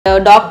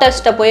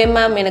டாக்டர்ஸ்ட்ட போய்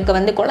மேம் எனக்கு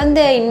வந்து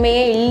குழந்தை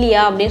இன்மையே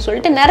இல்லையா அப்படின்னு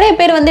சொல்லிட்டு நிறைய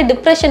பேர் வந்து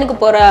டிப்ரெஷனுக்கு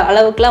போற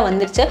அளவுக்குலாம்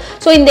வந்துருச்சு.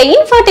 ஸோ இந்த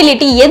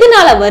இன்ஃபர்டிலிட்டி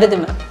எதனால வருது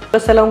மேம்?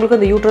 சிலவங்களுக்கு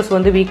அந்த யூட்ரஸ்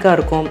வந்து வீக்காக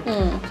இருக்கும்.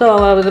 ஸோ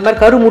இது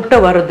மாதிரி கருமுட்டை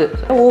வருது,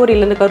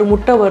 ஓவரியிலேருந்து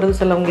கருமுட்டை வருது.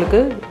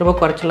 சிலவங்களுக்கு ரொம்ப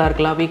குறைச்சலாக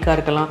இருக்கலாம், வீக்காக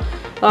இருக்கலாம்.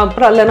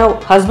 அப்புறம் இல்லைன்னா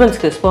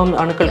ஹஸ்பண்ட்ஸ்க்கு ஸ்பெர்ம்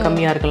அணுக்கள்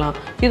கம்மியாக இருக்கலாம்.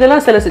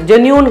 இதெல்லாம் சில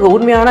ஜென்யூன்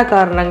உண்மையான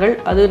காரணங்கள்.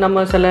 அது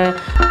நம்ம சில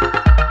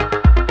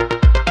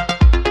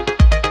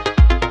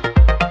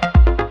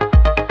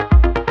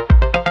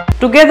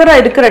டுகெதரா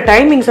இருக்கிற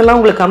டைமிங்ஸ் எல்லாம்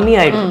உங்களுக்கு கம்மி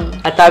ஆயிடும்.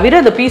 அது தவிர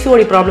இந்த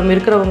பிசிஓடி ப்ராப்ளம்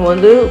இருக்கிறவங்க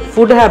வந்து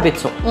ஃபுட்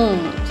ஹேபிட்ஸும்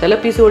சில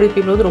பிசிஓடி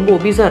பீப்புள் வந்து ரொம்ப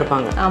ஒபிஸா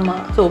இருப்பாங்க.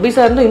 ஸோ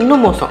ஒபிஸா இருந்தால்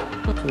இன்னும் மோசம்.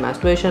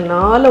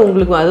 மாஸ்டர்பேஷனால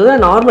உங்களுக்கு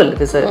அதுதான் normal.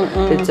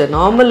 It's a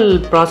normal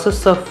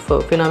process of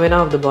phenomena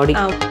of the பாடி.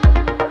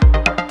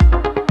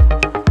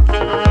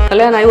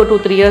 கல்யாணம் ஆகி ஒரு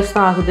 2-3 இயர்ஸ்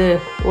தான் ஆகுது,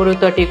 ஒரு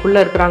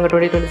 30க்குள்ளே இருக்கிறாங்க,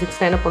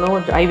 20-26 என்ன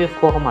பண்ணுவோம்,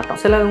 ஐவிஎஃப் போக மாட்டோம்.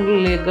 சில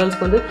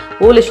கேர்ள்ஸ்க்கு வந்து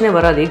ஓவலேஷனே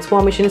வராது, எக்ஸ்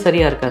ஃபார்மேஷனே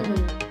சரியா இருக்காது.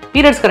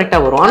 பீரியட்ஸ்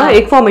கரெக்டாக வரும், ஆனால்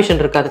எக் ஃபார்மேஷன்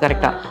இருக்காது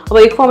கரெக்டாக. அப்போ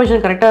எக்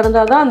ஃபார்மேஷன் கரெக்டாக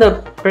இருந்தால் தான் அந்த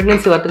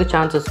ப்ரெக்னென்சி வரதுக்கு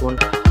சான்சஸ்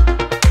உண்டு.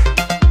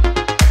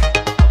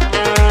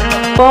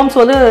 ஸ்பெர்ம்ஸ்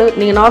வந்து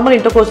நீங்கள் நார்மல்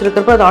இன்டர்கோர்ஸ்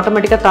இருக்கிறப்ப அது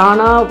ஆட்டோமேட்டிக்காக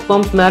தானாக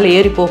ஸ்பெர்ம்ஸ் மேலே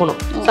ஏறி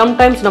போகணும்.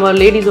 சம்டைம்ஸ் நம்ம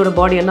லேடிஸோட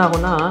பாடி என்ன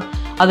ஆகும்னா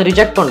அதை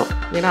ரிஜெக்ட் பண்ணும்.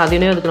 ஏன்னா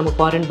அதுனே அதுக்கு நம்ம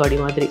ஃபாரின் பாடி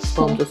மாதிரி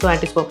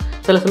ஸ்பெர்ம்ஸ். ஸோ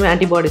சில சமயம்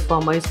ஆன்டிபாடிஸ்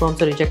ஃபார்ம் ஆகி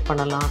ஸ்பெர்ம்ஸை ரிஜெக்ட்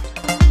பண்ணலாம்.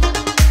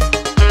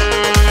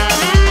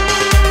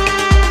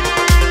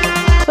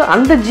 ஸோ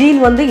அந்த ஜீன்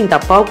வந்து இந்த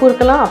அப்பாவுக்கும்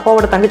இருக்கலாம்,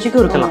 அப்பாவோட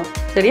தங்கச்சிக்கும் இருக்கலாம்.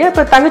 சரியா?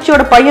 இப்போ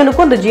தங்கச்சியோட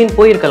பையனுக்கும் அந்த ஜீன்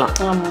போயிருக்கலாம்.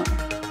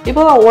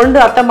 இப்போ ஒன்று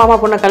அத்தை மாமா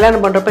பொண்ணை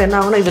கல்யாணம் பண்ணுறப்ப என்ன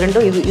ஆகும்னா இது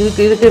ரெண்டும்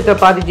இதுக்கு இருக்க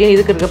பாதி ஜீன்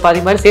இதுக்கு இருக்க பாதி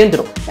மாதிரி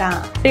சேர்ந்துடும்.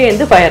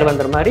 சேர்ந்து ஃபயர்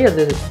வந்துற மாதிரி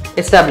அது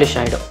எஸ்டாப்ளிஷ்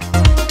ஆகிடும்.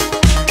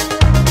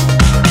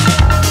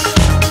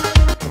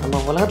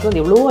 நம்ம உலகத்தில்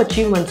வந்து எவ்வளோ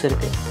அச்சீவ்மெண்ட்ஸ்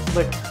இருக்குது.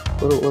 பட்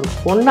ஒரு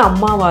பொண்ணை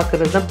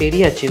அம்மாவாக்குறது தான்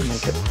பெரிய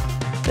அச்சீவ்மெண்ட்டு.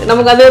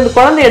 நமக்கு அது அந்த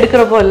குழந்தை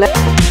எடுக்கிறப்போ இல்லை.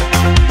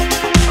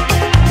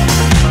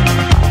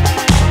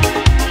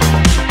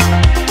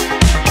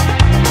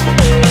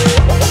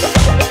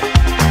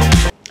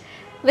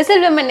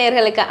 விசில் விமன்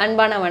நேயர்களுக்கு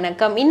அன்பான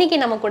வணக்கம். இன்னைக்கு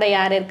நம்ம கூட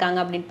யார் இருக்காங்க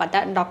அப்படின்னு பார்த்தா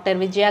டாக்டர்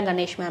விஜயா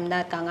கணேஷ் மேம்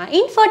தான் இருக்காங்க.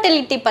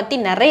 இன்ஃபர்டிலிட்டி பற்றி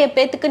நிறைய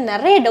பேத்துக்கு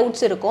நிறைய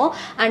டவுட்ஸ் இருக்கும்.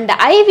 அண்ட்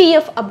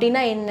ஐவிஎஃப்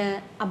அப்படின்னா என்ன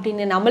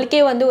அப்படின்னு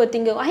நம்மளுக்கே வந்து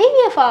ஒருத்திங்க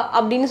ஐவிஎஃப்ஆ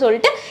அப்படின்னு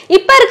சொல்லிட்டு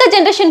இப்போ இருக்க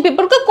ஜென்ரேஷன்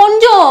பீப்புளுக்கு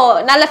கொஞ்சம்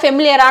நல்ல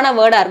ஃபெமிலியரான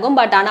வேர்டாக இருக்கும்.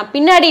 பட் ஆனால்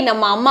பின்னாடி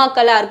நம்ம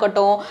அம்மாக்களாக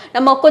இருக்கட்டும்,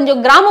 நம்ம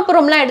கொஞ்சம்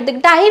கிராமப்புறம்லாம்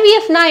எடுத்துக்கிட்டு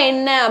ஐவிஎஃப்னா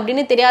என்ன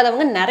அப்படின்னு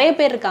தெரியாதவங்க நிறைய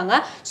பேர் இருக்காங்க.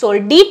 ஸோ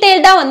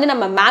டீட்டெயில்டாக வந்து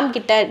நம்ம மேம்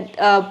கிட்ட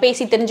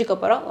பேசி தெரிஞ்சுக்க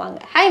போகிறோம். வாங்க.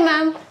 Hi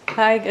ma'am.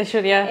 ஹாய்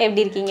ஐஸ்வர்யா,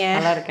 எப்படி இருக்கீங்க?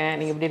 நல்லா இருக்கேன்,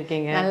 நீங்க எப்படி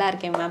இருக்கீங்க? நல்லா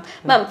இருக்கேன் மேம்.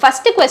 மேம்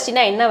ஃபர்ஸ்ட் क्वेश्चन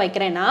என்ன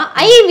வைக்கிறேன்னா,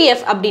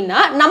 ஐவிஎஃப் அப்படின்னா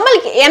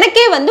நம்மளுக்கு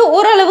எனக்கே வந்து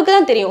ஓரளவுக்கு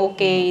தான் தெரியும்,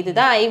 ஓகே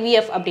இதுதான்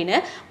ஐவிஎஃப் அப்படின்னு.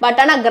 பட்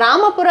ஆனா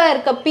கிராமப்புற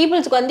இருக்க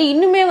பீப்புள்ஸ்க்கு வந்து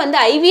இன்னுமே வந்து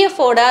ஐவிஎஃப்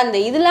ஓட அந்த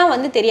இதெல்லாம்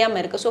வந்து தெரியாம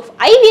இருக்கு. ஸோ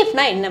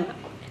ஐவிஎஃப்னா என்ன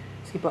மேம்?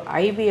 இப்போ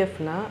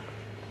ஐவிஎஃப்னா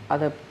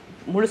அதை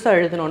முழுசா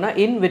எழுதணும்னா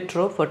இன்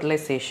விட்ரோ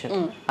ஃபர்டிலைசேஷன்.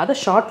 அதை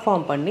ஷார்ட்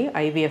ஃபார்ம் பண்ணி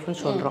ஐவிஎஃப்னு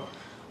சொல்றோம்.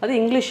 அது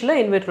இங்கிலீஷ்ல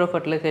இன் விட்ரோ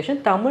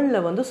ஃபர்டிலைசேஷன்,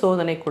 தமிழ்ல வந்து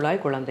சோதனை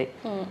குழாய் குழந்தை.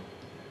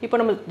 இப்போ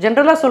நம்ம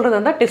ஜென்ரலாக சொல்கிறது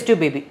வந்து டெஸ்ட்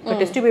டியூப் பேபி. இப்போ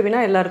டெஸ்ட் டியூப் பேபினா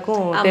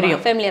எல்லாருக்கும்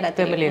தெரியும், ஃபெமிலியர்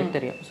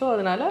தெரியும். ஸோ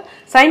அதனால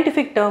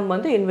சயின்டிஃபிக் டேர்ம்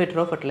வந்து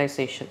இன்விட்ரோ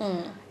ஃபர்டிலைசேஷன்.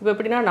 இப்போ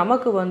எப்படின்னா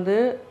நமக்கு வந்து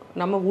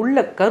நம்ம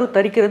உள்ள கரு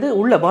தரிக்கிறது,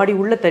 உள்ள பாடி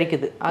உள்ள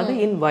தரிக்குது, அது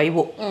இன்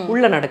வைவோ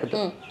உள்ள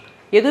நடக்குது.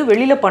 எது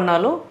வெளியில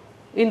பண்ணாலும்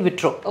இன்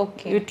விட்ரோ.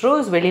 விட்ரோ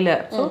இஸ் வெளியில.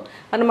 ஸோ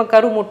நம்ம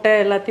கரு முட்டை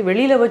எல்லாத்தையும்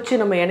வெளியில வச்சு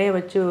நம்ம எண்ணெயை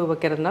வச்சு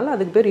வைக்கிறதுனால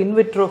அதுக்கு பேர்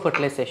இன்விட்ரோ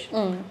ஃபர்டிலைசேஷன்.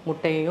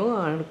 முட்டையும்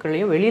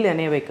அணுக்களையும் வெளியில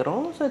எண்ணெயை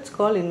வைக்கிறோம். So it's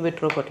call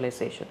in vitro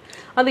fertilisation.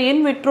 அந்த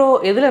இன்விட்ரோ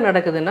எதில்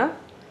நடக்குதுன்னா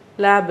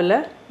லேபில்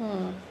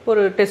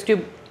ஒரு டெஸ்ட்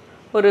டியூப்,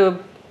 ஒரு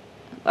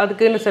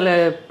அதுக்குன்னு சில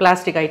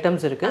பிளாஸ்டிக்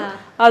ஐட்டம்ஸ் இருக்கு,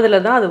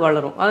 அதில் தான் அது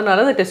வளரும்.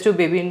 அதனால அது டெஸ்ட்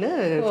டியூப் பேபின்னு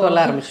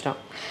சொல்ல ஆரம்பிச்சிட்டோம்.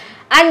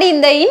 அண்ட்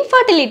இந்த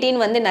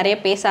இன்ஃபர்டிலிட்டின்னு வந்து நிறைய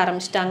பேச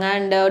ஆரம்பிச்சிட்டாங்க.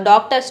 அண்ட்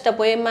டாக்டர்ஸ்ட்ட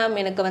போய் மேம்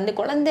எனக்கு வந்து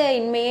குழந்தை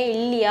இன்மையே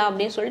இல்லையா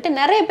அப்படின்னு சொல்லிட்டு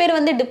நிறைய பேர்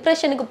வந்து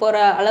டிப்ரெஷனுக்கு போகிற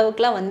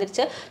அளவுக்குலாம்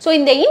வந்துருச்சு. ஸோ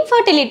இந்த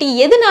இன்ஃபர்டிலிட்டி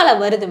எதனால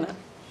வருது மேம்?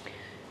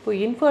 இப்போ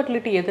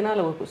இன்ஃபர்டிலிட்டி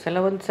எதனால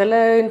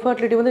சில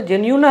இன்ஃபர்டிலிட்டி வந்து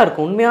ஜென்யூனாக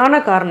இருக்கும்,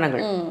 உண்மையான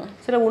காரணங்கள்.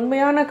 சில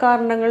உண்மையான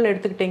காரணங்கள்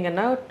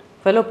எடுத்துக்கிட்டிங்கன்னா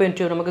ஃபெலோபியன்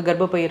டியூப், நமக்கு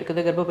கர்ப்பப்பை இருக்குது,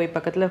 கர்ப்பப்பை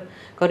பக்கத்தில்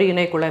கரு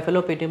இணை குழாய்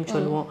ஃபெலோபியன் டியூப்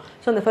சொல்லுவோம்.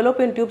 ஸோ அந்த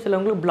ஃபெலோபியன் டியூப்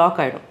சிலவங்களுக்கு பிளாக்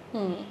ஆகிடும்.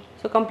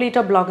 ஸோ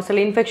கம்ப்ளீட்டாக பிளாக். சில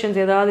இன்ஃபெக்ஷன்ஸ்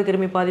ஏதாவது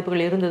கிருமி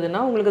பாதிப்புகள் இருந்ததுன்னா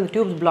உங்களுக்கு அந்த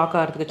டியூப்ஸ் பிளாக்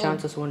ஆகிறதுக்கு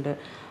சான்சஸ் உண்டு.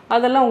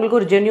 அதெல்லாம் உங்களுக்கு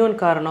ஒரு ஜென்யூன்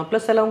காரணம்.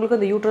 ப்ளஸ் சிலவங்களுக்கு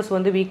அந்த யூட்ரஸ்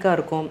வந்து வீக்காக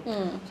இருக்கும்.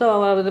 ஸோ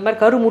இது மாதிரி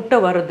கருமுட்டை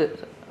வருது,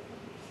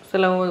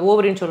 சில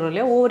ஓவரின்னு சொல்கிறோம்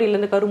இல்லையா,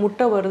 ஓவரியிலேருந்து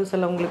கருமுட்டை வருது.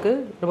 சிலவங்களுக்கு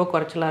ரொம்ப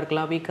குறைச்சலாக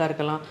இருக்கலாம், வீக்காக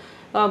இருக்கலாம்.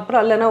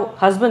 அப்புறம் இல்லைன்னா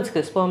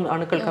ஹஸ்பண்ட்ஸ்க்கு ஸ்பெர்ம்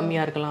அணுக்கள்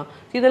கம்மியாக இருக்கலாம்.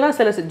 இதெல்லாம்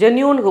சில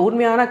ஜென்யூன்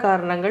உண்மையான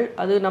காரணங்கள்.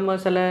 அது நம்ம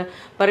சில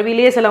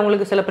பறவையிலேயே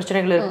சிலவங்களுக்கு சில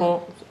பிரச்சனைகள் இருக்கும்.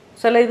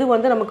 சில இது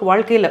வந்து நமக்கு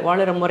வாழ்க்கையில்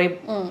வாழற முறை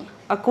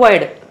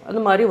அக்வைர்டு அது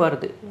மாதிரி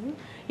வருது.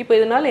 இப்போ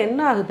இதனால என்ன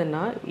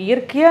ஆகுதுன்னா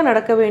இயற்கையாக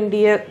நடக்க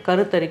வேண்டிய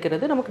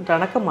கருத்தரிக்கிறது நமக்கு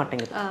நடக்க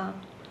மாட்டேங்குது.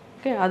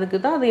 ஓகே, அதுக்கு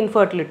தான் அது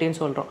இன்ஃபர்டிலிட்டின்னு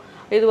சொல்கிறோம்.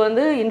 இது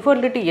வந்து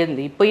இன்ஃபர்டிலிட்டி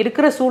இப்போ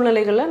இருக்கிற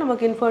சூழ்நிலைகளில்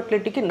நமக்கு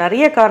இன்ஃபர்டிலிட்டிக்கு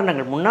நிறைய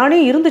காரணங்கள்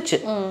முன்னாடியும் இருந்துச்சு.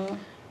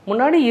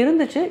 முன்னாடி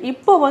இருந்துச்சு,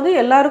 இப்போ வந்து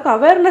எல்லாருக்கும்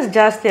அவேர்னஸ்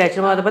ஜாஸ்தி ஆயிடுச்சு.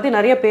 நம்ம அதை பற்றி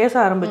நிறைய பேச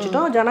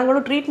ஆரம்பிச்சிட்டோம்,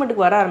 ஜனங்களும்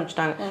ட்ரீட்மெண்ட்டுக்கு வர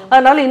ஆரம்பிச்சிட்டாங்க.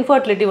 அதனால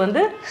இன்ஃபர்டிலிட்டி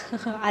வந்து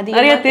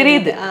நிறைய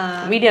தெரியுது,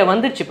 மீடியா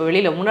வந்துச்சு இப்போ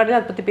வெளியில். முன்னாடி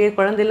அதை பற்றி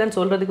குழந்தை இல்லைன்னு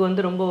சொல்கிறதுக்கு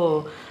வந்து ரொம்ப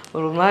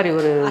ஒரு மாதிரி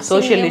ஒரு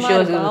சோஷியல்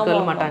இஷ்யூஸ்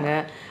சொல்ல மாட்டாங்க.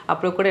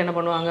 அப்புறம் கூட என்ன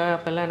பண்ணுவாங்க,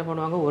 அப்போல்லாம் என்ன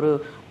பண்ணுவாங்க,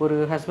 ஒரு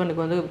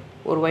ஹஸ்பண்டுக்கு வந்து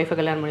ஒரு ஒய்ஃபை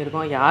கல்யாணம்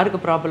பண்ணியிருக்கோம்,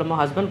 யாருக்கு ப்ராப்ளமோ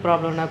ஹஸ்பண்ட்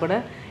ப்ராப்ளம்னா கூட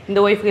இந்த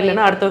ஒய்ஃபுக்கு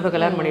இல்லைன்னா அடுத்த ஒய்ஃபை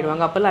கல்யாணம்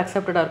பண்ணிடுவாங்க. அப்போல்லாம்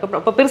அக்செப்டடாக இருக்கும்.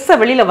 அப்போ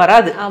பெருசாக வெளியில்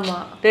வராது,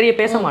 தெரிய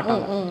பேச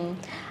மாட்டாங்க.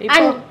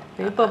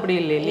 இப்போ அப்படி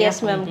இல்லை. எஸ்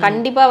மேம்,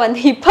 கண்டிப்பா வந்து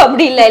இப்போ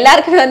அப்படி இல்லை.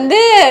 எல்லாருக்கும் வந்து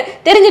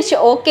தெரிஞ்சிருச்சு,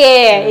 ஓகே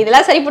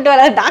இதெல்லாம் சரிப்பட்டு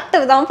வராது,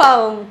 டாக்டர் தான்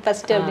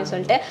ஃபர்ஸ்ட் அப்படின்னு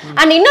சொல்லிட்டு.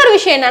 அண்ட் இன்னொரு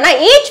விஷயம் என்னன்னா,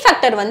 ஏஜ்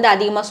ஃபேக்டர் வந்து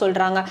அதிகமா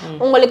சொல்றாங்க.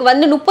 உங்களுக்கு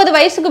வந்து 30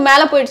 வயசுக்கு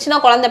மேல போயிடுச்சுன்னா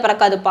குழந்தை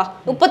பிறக்காதுப்பா,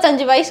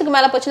 35 வயசுக்கு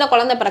மேல போச்சுன்னா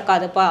குழந்தை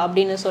பிறக்காதுப்பா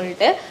அப்படின்னு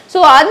சொல்லிட்டு.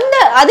 ஸோ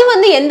அது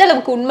வந்து எந்த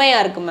அளவுக்கு உண்மையா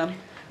இருக்கு மேம்?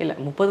 இல்லை,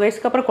 30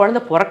 வயசுக்கு அப்புறம்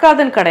குழந்தை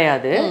பிறக்காதுன்னு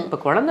கிடையாது. இப்போ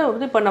குழந்தை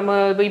வந்து இப்போ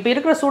நம்ம இப்போ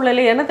இருக்கிற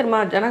சூழ்நிலை என்ன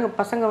தெரியுமா,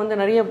 பசங்க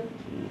வந்து நிறைய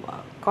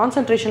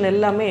கான்சன்ட்ரேஷன்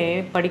எல்லாமே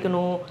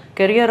படிக்கணும்,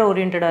 கெரியர்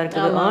ஓரியன்டாக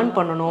இருக்குது, ஏர்ன்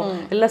பண்ணணும்,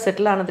 எல்லாம்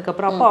செட்டில்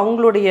ஆனதுக்கப்புறம். அப்போ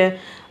அவங்களுடைய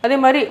அதே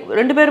மாதிரி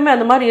 2 பேருமே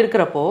அந்த மாதிரி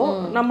இருக்கிறப்போ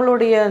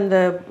நம்மளுடைய அந்த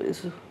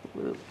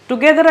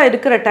டுகெதராக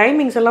இருக்கிற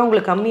டைமிங்ஸ் எல்லாம்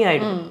உங்களுக்கு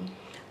கம்மியாயிடும்.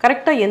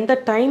 கரெக்டாக எந்த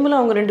டைமில்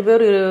அவங்க 2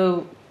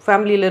 பேரும்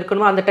ஃபேமிலியில்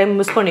இருக்கணுமோ அந்த டைம்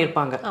மிஸ்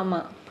பண்ணியிருப்பாங்க.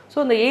 ஆமாம். ஸோ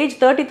அந்த ஏஜ்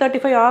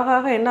 30-35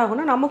 ஆக என்ன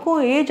ஆகும்னா,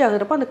 நமக்கும் ஏஜ்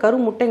ஆகுறப்ப அந்த கரு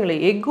முட்டைங்களை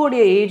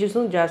எக்கோடைய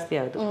ஏஜஸும் ஜாஸ்தி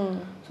ஆகுது.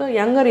 ஸோ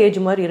யங்கர்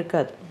ஏஜ் மாதிரி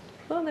இருக்காது.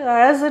 ஸோ அந்த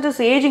ஆஸ் இட்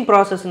இஸ் ஏஜிங்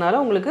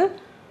ப்ராசஸ்னால உங்களுக்கு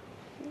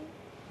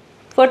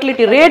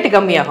ஃபர்டிலிட்டி ரேட்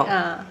கம்மியாகும்.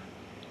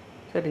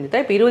 சரிங்களா?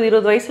 இப்போ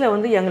 20 வயசில்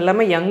வந்து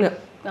எல்லாமே யங்கு,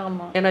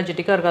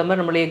 எனர்ஜெட்டிக்காக இருக்கும். அது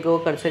மாதிரி நம்மளே எக்கோ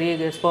சரி,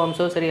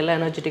 ஸ்பாம்ஸோ சரி, எல்லாம்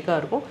எனர்ஜெட்டிக்காக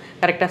இருக்கும்,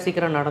 கரெக்டாக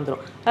சீக்கிரம்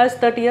நடந்துடும். ஆஸ்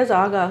 30 இயர்ஸ்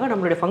ஆக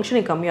நம்மளுடைய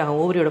ஃபங்க்ஷனிங் கம்மியாகும்,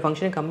 ஓவரியோட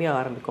ஃபங்க்ஷனிங் கம்மியாக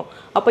ஆரம்பிக்கும்.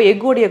 அப்போ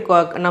எக்கோடைய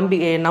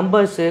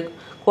நம்பர்ஸு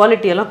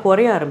குவாலிட்டி எல்லாம்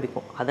குறைய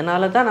ஆரம்பிக்கும்.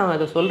 அதனால தான் நான்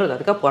அதை சொல்கிறது.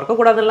 அதுக்காக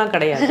பிறக்கக்கூடாதுலாம்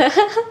கிடையாது,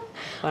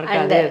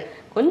 பிறக்காது.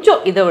 கொஞ்சம்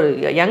இதை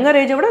யங்கர்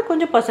ஏஜை விட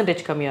கொஞ்சம்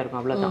பர்சன்டேஜ் கம்மியாக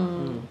இருக்கும், அவ்வளோதான்.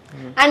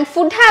 அண்ட்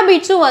ஃபுட்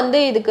ஹேபிட்ஸும் வந்து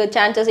இதுக்கு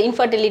சான்சஸ்,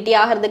 இன்ஃபர்டிலிட்டி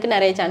ஆகிறதுக்கு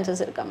நிறைய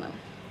சான்சஸ் இருக்கா மேம்?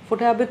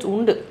 ஃபுட் ஹேபிட்ஸ்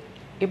உண்டு.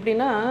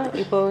 எப்படின்னா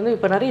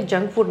இப்போ நிறைய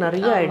ஜங்க் ஃபுட்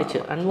நிறைய ஆயிடுச்சு,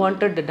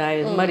 அன்வான்ட்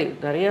டயட். இது மாதிரி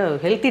நிறைய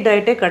ஹெல்த்தி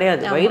டயட்டே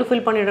கிடையாது, வயிறு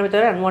ஃபில் பண்ணிடவே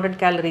தவிர அன்வான்ட்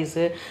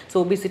கேலரிஸு.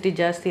 ஸோ ஒபிசிட்டி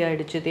ஜாஸ்தி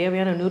ஆகிடுச்சு,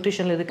 தேவையான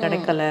நியூட்ரிஷன் இது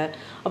கிடைக்கல.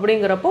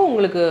 அப்படிங்கிறப்போ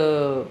உங்களுக்கு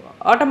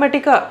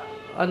ஆட்டோமேட்டிக்காக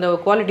அந்த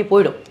குவாலிட்டி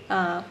போயிடும்.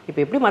 இப்போ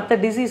எப்படி மற்ற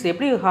டிசீஸ்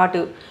எப்படி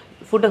ஹார்ட்டு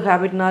ஃபுட்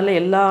ஹேபிட்னால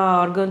எல்லா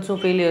ஆர்கன்ஸும்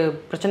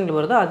பிரச்சனைகள்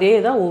வருதோ அதே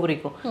தான்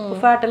ஓவரிக்கும்.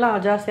 ஃபேட் எல்லாம்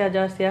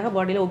ஜாஸ்தியாக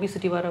பாடியில்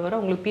ஒபிசிட்டி வர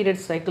உங்களுக்கு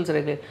பீரியட்ஸ் சைக்கிள்ஸ்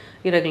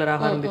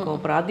இரகுலராக ஆரம்பிக்கும்.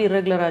 அப்புறம் அது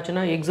இரகுலர்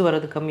ஆச்சுன்னா எக்ஸ்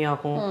வர்றது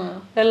கம்மியாகும்,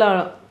 எல்லா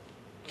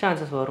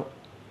சான்சஸ் வரும்.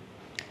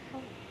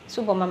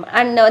 Super ma'am.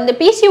 அண்ட் வந்து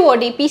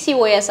பிசிஓடி,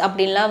 பிசிஓஎஸ்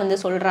அப்படின்லாம் வந்து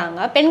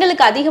சொல்கிறாங்க.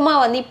 பெண்களுக்கு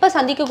அதிகமாக வந்து இப்போ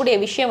சந்திக்கக்கூடிய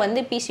விஷயம்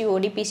வந்து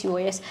பிசிஓடி,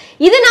 பிசிஓஎஸ்.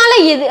 இதனால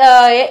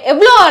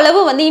எவ்வளோ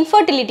அளவு வந்து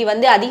இன்ஃபர்டிலிட்டி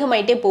வந்து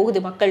அதிகமாயிட்டே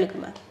போகுது மக்களுக்கு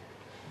மேம்?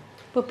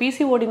 இப்போ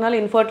பிசிஓடினால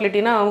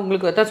இன்ஃபர்டிலிட்டினா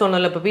உங்களுக்கு எதாவது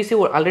சொன்னல,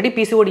 இப்போ ஆல்ரெடி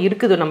பிசிஓடி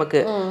இருக்குது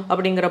நமக்கு.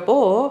 அப்படிங்கிறப்போ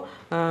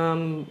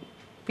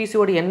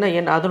பிசிஓடி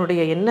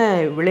அதனுடைய என்ன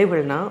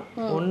விளைவுனா,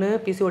 ஒன்று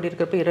பிசிஓடி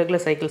இருக்கிறப்ப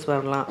இரகுலர் சைக்கிள்ஸ்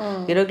வரலாம்.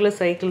 இரகுலர்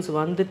சைக்கிள்ஸ்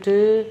வந்துட்டு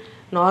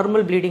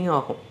நார்மல் ப்ளீடிங்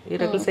ஆகும்.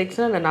 இரகுலர்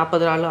சைக்கிள்ஸ்னால் அந்த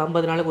 40 நாள்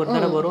 50 நாளுக்கு ஒரு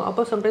தடவை வரும்.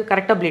 அப்போ சம்டைம்ஸ்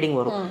கரெக்டாக ப்ளீடிங்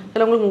வரும்.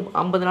 சிலவங்களுக்கு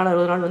 50 நாள்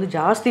 60 நாள் வந்து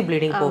ஜாஸ்தி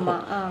ப்ளீடிங் போகும்.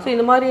 ஸோ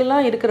இந்த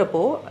மாதிரிலாம்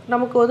இருக்கிறப்போ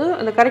நமக்கு வந்து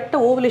அந்த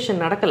கரெக்டாக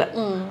ஓவலேஷன் நடக்கலை.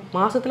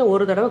 மாதத்தில்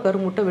ஒரு தடவை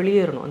கருமுட்டை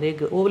வெளியேறணும் அந்த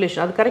எக்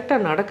ஓவலேஷன். அது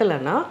கரெக்டாக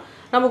நடக்கலைன்னா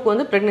நமக்கு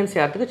வந்து ப்ரெக்னென்சி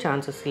ஆகிறதுக்கு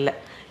சான்சஸ் இல்லை.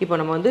 இப்போ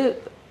நம்ம வந்து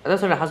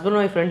அதான் சொல்கிறேன், ஹஸ்பண்ட்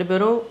ஒய்ஃப் 2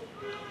 பேரும்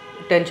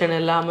டென்ஷன்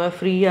இல்லாமல்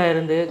ஃப்ரீயாக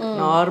இருந்து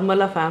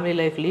நார்மலாக ஃபேமிலி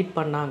லைஃப் லீட்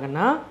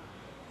பண்ணாங்கன்னா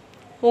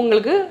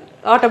உங்களுக்கு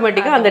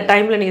ஆட்டோமேட்டிக்காக அந்த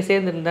டைமில் நீங்கள்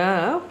சேர்ந்துருந்தா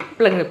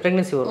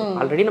ப்ரெக்னென்சி வரும்.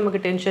 ஆல்ரெடி நமக்கு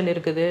டென்ஷன்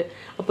இருக்குது.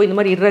 அப்போ இந்த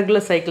மாதிரி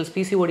இரகுலர் சைக்கிள்ஸ்,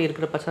 பிசிஓடி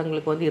இருக்கிற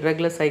பசங்களுக்கு வந்து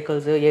இரகுலர்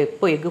சைக்கிள்ஸ்,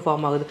 எப்போ எக்கு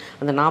ஃபார்ம் ஆகுது,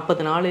 அந்த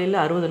 40 நாள் இல்லை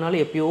 60 நாள்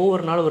எப்பயோ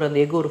ஒரு நாள் அந்த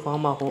எக்கு ஒரு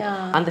ஃபார்ம் ஆகும்.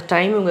 அந்த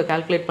டைம் இவங்க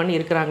கால்குலேட் பண்ணி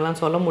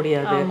இருக்கிறாங்களான்னு சொல்ல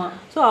முடியாது.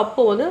 ஸோ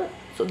அப்போ வந்து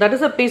தட்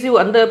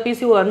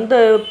இஸ் அந்த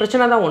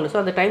பிரச்சனை தான் ஒன்று. ஸோ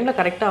அந்த டைமில்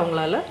கரெக்டாக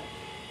அவங்களால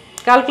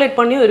கால்குலேட்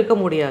பண்ணியும் இருக்க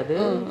முடியாது.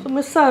 ஸோ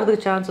மிஸ்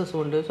ஆகிறதுக்கு சான்சஸ்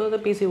உண்டு. ஸோ அந்த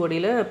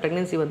பிசிஓடியில்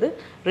ப்ரெக்னென்சி வந்து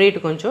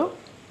ரேட்டு கொஞ்சம்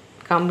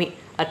கம்மி.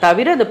 அது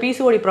தவிர இந்த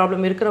பிசிஓடி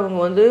ப்ராப்ளம் இருக்கிறவங்க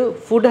வந்து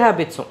ஃபுட்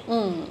ஹேபிட்ஸும்,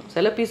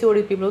 சில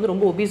பிசிஓடி பீப்புள் வந்து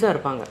ரொம்ப ஒபிஸாக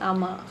இருப்பாங்க.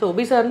 ஸோ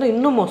ஒபிஸாக இருந்தால்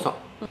இன்னும் மோசம்.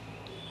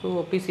 ஸோ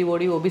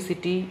பிசிஓடி,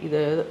 ஒபிசிட்டி இது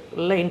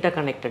எல்லாம் inter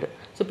connected.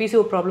 So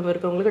PCO problem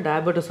இருக்கிறவங்களுக்கு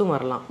டயபெட்டிஸும்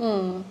வரலாம்,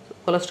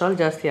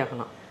 கொலஸ்ட்ரால் ஜாஸ்தி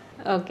ஆகலாம்.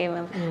 Okay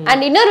ma'am.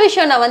 அண்ட் இன்னொரு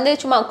விஷயம், நான் வந்து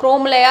சும்மா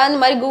குரோம்லையா அந்த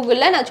மாதிரி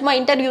கூகுளில் நான் சும்மா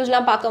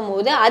இன்டர்வியூஸ்லாம்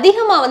பார்க்கும்போது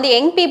அதிகமாக வந்து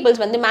யங்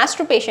பீப்புள்ஸ் வந்து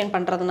மாஸ்டர்பேஷன்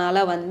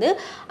பண்ணுறதுனால வந்து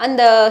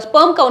அந்த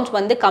ஸ்பெர்ம் கவுண்ட்ஸ்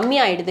வந்து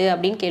கம்மியாயிடுது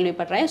அப்படின்னு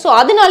கேள்விப்படுறேன். ஸோ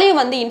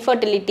அதனாலேயும் வந்து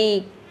இன்ஃபர்டிலிட்டி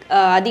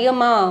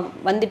அதிகமாக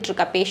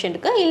வந்துட்டுருக்கா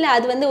பேஷண்ட்டுக்கு, இல்லை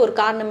அது வந்து ஒரு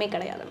காரணமே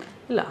கிடையாது?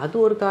 இல்லை, அது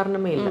ஒரு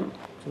காரணமே இல்லை.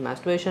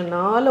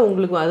 மாஸ்டர்பேஷனால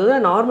உங்களுக்கு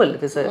அதுதான் normal.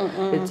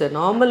 It's a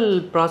normal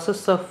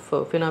process of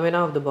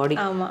phenomena of the body.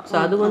 So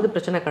அது வந்து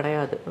பிரச்சனை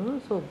கிடையாது.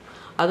 ஸோ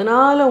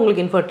அதனால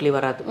உங்களுக்கு இன்ஃபர்டிலிட்டி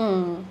வராது.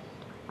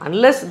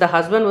 அன்லெஸ் த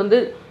ஹஸ்பண்ட் வந்து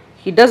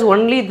he does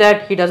only that,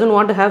 he doesn't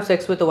want to have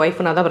sex with the wife,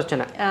 னா தான்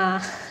பிரச்சனை.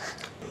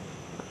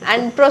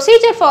 அண்ட்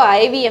ப்ரொசீஜர் ஃபார்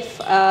ஐவிஎஃப்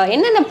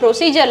என்னென்ன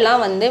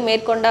ப்ரொசீஜர்லாம் வந்து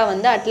மேற்கொண்டா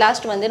வந்து அட்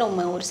லாஸ்ட் வந்து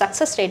நம்ம ஒரு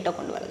சக்ஸஸ் ரேட்டை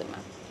கொண்டு வருது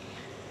மேம்?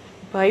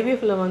 இப்போ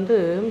ஐவிஎஃப்ல வந்து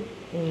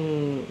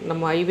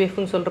நம்ம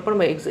ஐவிஎஃப்னு சொல்கிறப்ப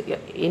நம்ம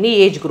any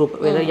age group,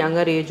 weather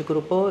younger age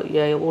குரூப்போ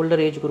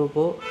older age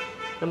குரூப்போ,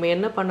 நம்ம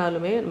என்ன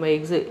பண்ணாலுமே நம்ம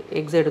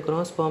எக்ஸ்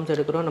எடுக்கிறோம், ஸ்பெர்ம்ஸ்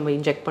எடுக்கிறோம், நம்ம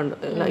இன்ஜெக்ட்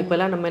பண்ணுறோம்.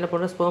 இப்போல்லாம் நம்ம என்ன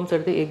பண்ணுறோம், ஸ்பெர்ம்ஸ்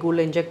எடுத்து எக்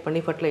உள்ள இன்ஜெக்ட்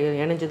பண்ணி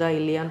இணைஞ்சுதா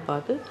இல்லையான்னு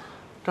பார்த்து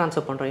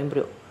ட்ரான்ஸ்ஃபர் பண்ணுறோம்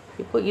எம்ப்ரியோ.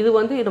 இப்போ இது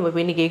வந்து நம்ம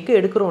இப்போ இன்றைக்கி எக்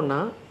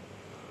எடுக்கிறோன்னா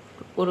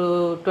ஒரு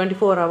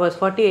 24 hours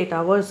 48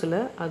 hours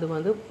அது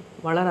வந்து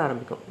வளர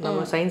ஆரம்பிக்கும்.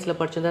 நம்ம சயின்ஸில்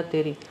படிச்சதா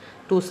தெரியும்.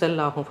 2 cell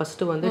ஆகும்.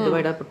 ஃபஸ்ட்டு வந்து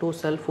டிவைட் அப் 2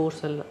 cell 4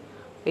 cell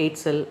 8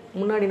 cell.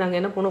 முன்னாடி நாங்கள்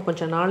என்ன பண்ணோம்,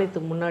 கொஞ்சம் நாளைக்கு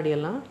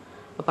முன்னாடியெல்லாம்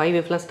இப்போ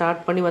ஐவிஎஃப்லாம்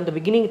ஸ்டார்ட் பண்ணி வந்த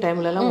பிகினிங்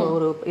டைம்லலாம்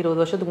ஒரு 20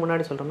 வருஷத்துக்கு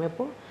முன்னாடி சொல்கிறோமே,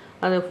 இப்போது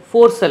அது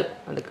 4 cell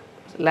அந்த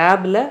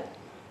லேபில்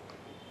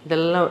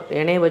இதெல்லாம்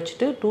இணைய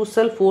வச்சுட்டு 2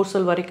 cell 4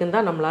 cell வரைக்கும்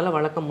தான் நம்மளால்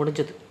வளர்க்க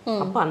முடிஞ்சது.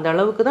 அப்போ அந்த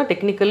அளவுக்கு தான்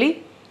டெக்னிக்கலி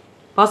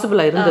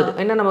பாசிபிளாக இருந்தது.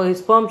 ஏன்னா நம்ம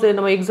ஸ்பெர்ம்ஸ்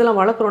நம்ம எக்ஸ் எல்லாம்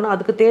வளர்க்குறோன்னா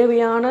அதுக்கு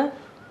தேவையான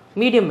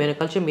மீடியம் வேணும்,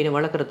 கல்ச்சர் மீடியம்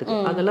வளர்க்குறதுக்கு.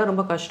 அதெல்லாம்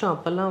ரொம்ப கஷ்டம்.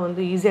 அப்போல்லாம்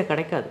வந்து ஈஸியாக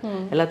கிடைக்காது,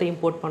 எல்லாத்தையும்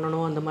இம்போர்ட்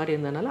பண்ணணும் அந்த மாதிரி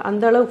இருந்ததுனால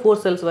அந்த அளவு 4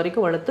 cells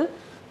வரைக்கும் வளர்த்து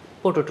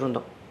போட்டுட்டு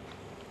இருந்தோம்.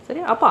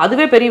 சரி, அப்போ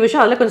அதுவே பெரிய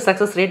விஷயம். அதில் கொஞ்சம்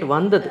சக்ஸஸ் ரேட்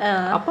வந்தது.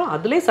 அப்போ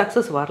அதுலேயே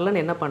சக்ஸஸ்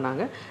வரலன்னு என்ன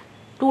பண்ணாங்க,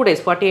 2 days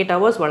 48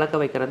 hours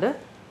வளர்க்க வைக்கிறத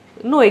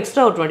இன்னும்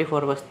எக்ஸ்ட்ரா ஒரு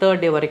 24 hours 3rd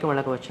day வரைக்கும்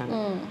வளர்க்க வச்சாங்க.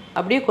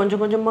 அப்படியே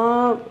கொஞ்சம்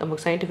கொஞ்சமாக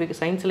நமக்கு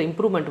சயின்ஸில்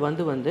இம்ப்ரூவ்மெண்ட்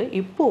வந்து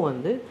இப்போ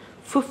வந்து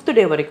 5th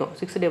day வரைக்கும்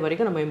 6th day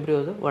வரைக்கும் நம்ம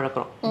எம்ப்ரியோஸை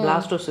வளர்க்குறோம்.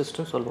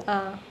 பிளாஸ்டோசிஸ்ட்னு சொல்லுவோம்.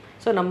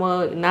 ஸோ நம்ம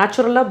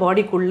நேச்சுரலாக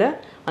பாடிக்குள்ளே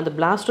அந்த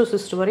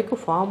பிளாஸ்டோசிஸ்ட்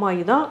வரைக்கும் ஃபார்ம்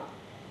ஆகி தான்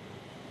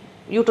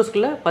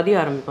யூட்ரஸ்குள்ளே பதிய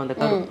ஆரம்பிக்கும் அந்த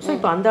கரு. ஸோ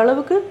இப்போ அந்த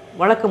அளவுக்கு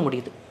வளர்க்க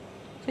முடியுது.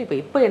 ஸோ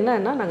இப்போ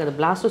என்னன்னா நாங்கள் அந்த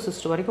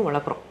பிளாஸ்டோசிஸ்ட் வரைக்கும்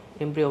வளர்க்குறோம்,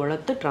 எம்ப்ரியோ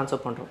வளர்த்து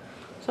ட்ரான்ஸ்ஃபர் பண்ணுறோம்.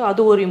 ஸோ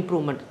அது ஒரு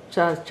improvement.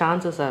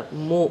 Chances are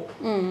more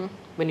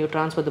when you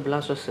transfer the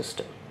blastocyst.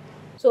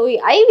 So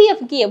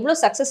ஐவிஎஃப்க்கு எவ்வளோ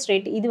சக்ஸஸ்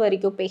ரேட் இது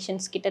வரைக்கும்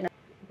பேஷண்ட்ஸ் கிட்ட?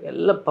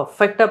 எல்லாம்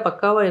பர்ஃபெக்டாக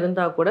பக்காவாக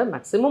இருந்தால் கூட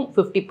மேக்ஸிமம்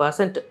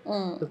 50%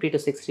 50 to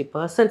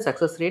 60%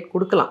 சக்ஸஸ் ரேட்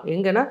கொடுக்கலாம்.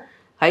 எங்கன்னா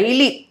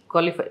ஹைலி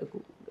குவாலிஃபை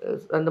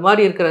அந்த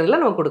மாதிரி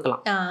இருக்கிறதுல நம்ம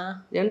கொடுக்கலாம்.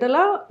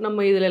 ஜென்ரலாக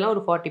நம்ம இதுலலாம்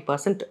ஒரு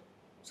 40%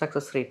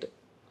 சக்ஸஸ் ரேட்டு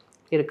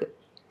இருக்குது.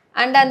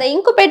 அண்ட் அந்த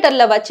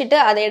இன்குபேட்டரில் வச்சுட்டு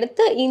அதை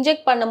எடுத்து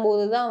இன்ஜெக்ட்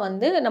பண்ணும்போது தான்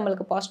வந்து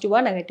நம்மளுக்கு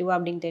பாசிட்டிவாக நெகட்டிவாக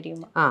அப்படின்னு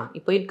தெரியுமா?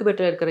 இப்போ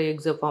இன்குபேட்டரில் இருக்கிற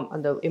எக்ஸோ ஃபார்ம்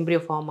அந்த எம்ப்ரியோ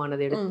ஃபார்ம்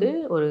ஆனதை எடுத்து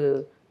ஒரு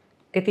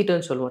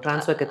கெத்தீட்டர்னு சொல்லுவோம்,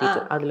 ட்ரான்ஸ்ஃபர்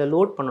கெத்தீட்டர், அதில்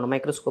லோட் பண்ணணும்.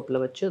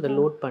 மைக்ரோஸ்கோப்பில் வச்சு அதை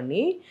லோட்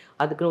பண்ணி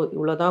அதுக்கு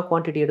இவ்வளோதான்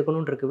குவான்டிட்டி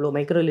எடுக்கணும்னு இருக்குது, இவ்வளோ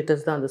மைக்ரோ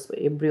லிட்டர்ஸ் தான் அந்த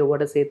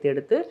எம்ப்ரியோவோட சேர்த்து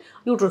எடுத்து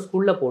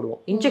யூட்ரஸ்குள்ளே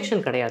போடுவோம்.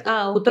 இன்ஜெக்ஷன் கிடையாது,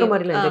 குத்துற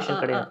மாதிரிலாம்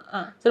இன்ஜெக்ஷன் கிடையாது.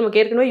 ஸோ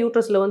நமக்கு ஏற்கனவே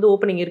யூட்ரஸில் வந்து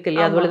ஓப்பனிங் இருக்கு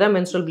இல்லையா, அதுவரை தான்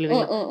மென்ஸ்ட்ரல்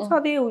ப்ளீடிங். ஸோ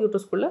அதே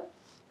யூட்ரஸ்குள்ளே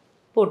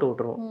போட்டு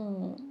விட்ருவோம்.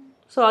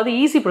 ஸோ அது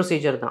ஈஸி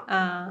ப்ரொசீஜர் தான்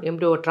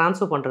எம்ப்ரியோவை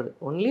ட்ரான்ஸ்ஃபர் பண்ணுறது.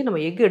 ஒன்லி நம்ம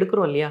எக்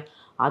எடுக்கிறோம் இல்லையா,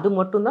 அது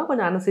மட்டும்தான்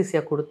கொஞ்சம்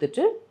அனஸ்தீசியா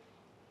கொடுத்துட்டு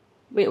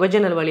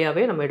வெஜினல்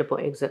வழியாகவே நம்ம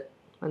எடுப்போம் எக்ஸை.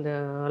 அந்த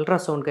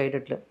அல்ட்ராசவுண்ட்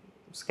கைடட்ல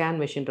ஸ்கேன்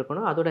மெஷின்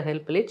இருக்கணும், அதோட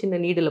ஹெல்ப்லேயே சின்ன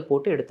நீடில்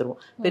போட்டு எடுத்துருவோம்.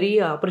 பெரிய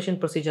ஆப்ரேஷன்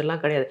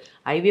ப்ரொசீஜர்லாம் கிடையாது.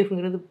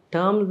 ஐவிஎஃப்ங்கிறது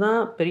டேர்ம்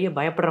தான் பெரிய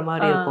பயப்படுற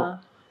மாதிரி இருக்கும்.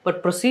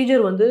 பட்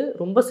ப்ரொசீஜர் வந்து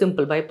ரொம்ப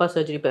சிம்பிள். பைபாஸ்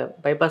சர்ஜரி, இப்போ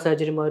பைபாஸ்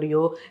சர்ஜரி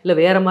மாதிரியோ இல்லை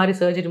வேறு மாதிரி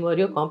சர்ஜரி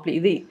மாதிரியோ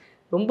இது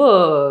ரொம்ப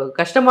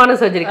கஷ்டமான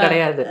சர்ஜரி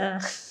கிடையாது.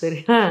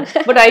 சரியா?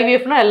 பட்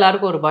ஐவிஎஃப்னா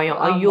எல்லாருக்கும் ஒரு பயம்,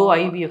 ஐயோ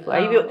IVF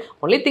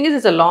only thing is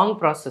it's a long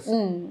process.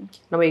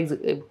 நம்ம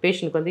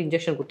பேஷண்ட்க்கு வந்து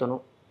இன்ஜெக்ஷன்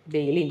கொடுத்தணும்,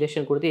 டெய்லி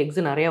இன்ஜெக்ஷன் கொடுத்து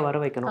எக்ஸ் நிறையா வர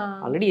வைக்கணும்.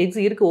 ஆல்ரெடி எக்ஸ்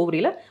இருக்குது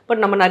ஓவரியில்,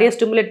 பட் நம்ம நிறைய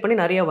ஸ்டிமுலேட் பண்ணி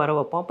நிறையா வர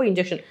வைப்போம். அப்போ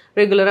இன்ஜெக்ஷன்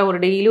ரெகுலராக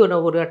ஒரு டெய்லி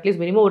ஒரு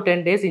அட்லீஸ்ட் மினிமம் ஒரு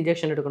 10 days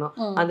இன்ஜெக்ஷன் எடுக்கணும்.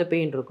 அந்த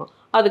பெயின் இருக்கும்.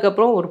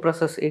 அதுக்கப்புறம் ஒரு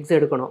ப்ராசஸ் எக்ஸ்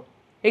எடுக்கணும்.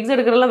 எக்ஸ்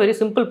எடுக்கிறதுலாம் வெரி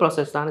சிம்பிள்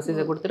ப்ராசஸ் தான்.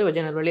 அனஸ்தீசியா கொடுத்துட்டு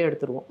வெஜினல் வழியாக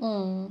எடுத்துருவோம்.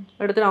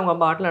 எடுத்துட்டு அவங்க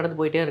பாட்டில் நடந்து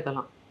போயிட்டே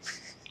இருக்கலாம்.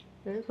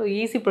 So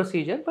easy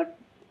procedure. பட்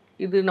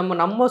இது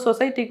நம்ம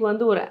சொசைட்டிக்கு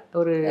வந்து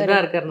ஒரு இதாக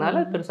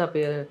இருக்கிறதுனால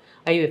பெருசாக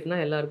ஐவிஎஃப்னா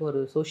எல்லாருக்கும்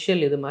ஒரு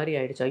சோஷியல் இது மாதிரி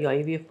ஆயிடுச்சு. ஐயோ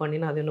ஐவிஎஃப்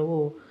பண்ணினா அது என்னவோ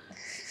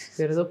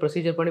வேறு ஏதோ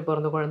ப்ரொசீஜர் பண்ணி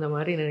பிறந்த குழந்தை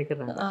மாதிரி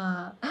நினைக்கிறாங்க.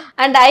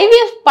 அண்ட்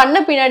ஐவிஎஃப் பண்ண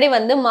பின்னாடி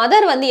வந்து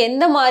மதர் வந்து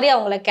எந்த மாதிரி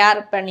அவங்கள கேர்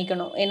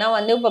பண்ணிக்கணும்? ஏன்னா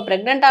வந்து இப்போ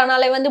ப்ரெக்னென்ட்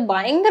ஆனாலே வந்து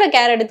பயங்கர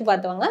கேர் எடுத்து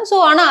பார்த்துவாங்க. ஸோ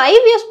ஆனால்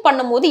ஐவிஎஃப்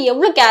பண்ணும்போது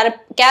எவ்வளோ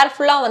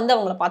கேர்ஃபுல்லாக வந்து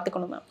அவங்கள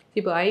பார்த்துக்கணும் மேம்?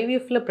 இப்போ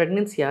ஐவிஎஃப்ல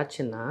ப்ரெக்னென்சி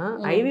ஆச்சுன்னா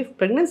ஐவிஎஃப்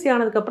ப்ரெக்னென்சி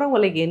ஆனதுக்கப்புறம்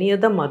அவங்களுக்கு எனி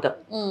அதர் மதர்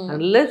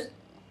அன்லெஸ்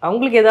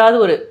அவங்களுக்கு ஏதாவது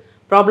ஒரு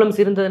ப்ராப்ளம்ஸ்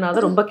இருந்ததுனால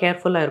தான் ரொம்ப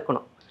கேர்ஃபுல்லாக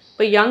இருக்கணும்.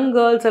 இப்போ யங்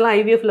கேர்ள்ஸ் எல்லாம்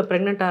ஐவிஎஃப்ல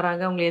ப்ரெக்னென்ட்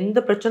ஆகிறாங்க, அவங்க எந்த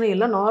பிரச்சனையும்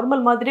இல்லை,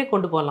 நார்மல் மாதிரியே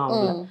கொண்டு போகலாம்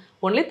அவங்கள.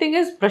 Only thing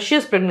is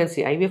precious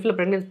pregnancy. ஐவிஎஃப்ல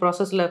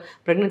ப்ராசஸில்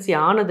ப்ரெக்னென்சி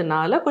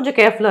ஆனதுனால கொஞ்சம்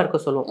கேர்ஃபுல்லாக இருக்க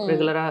சொல்லுவோம்.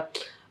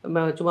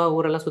 ரெகுலராக சும்மா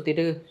ஊரெல்லாம்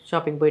சுற்றிட்டு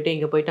ஷாப்பிங் போயிட்டு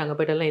இங்கே போயிட்டு அங்கே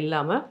போயிட்டு எல்லாம்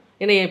இல்லாமல்,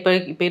 ஏன்னா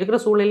இப்போ இருக்கிற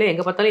சூழ்நிலையில்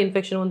எங்கே பார்த்தாலும்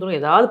இன்ஃபெக்ஷன் வந்துடும்,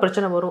 ஏதாவது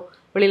பிரச்சனை வரும்.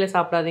 வெளியில்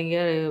சாப்பிடாதீங்க,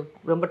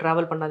 ரொம்ப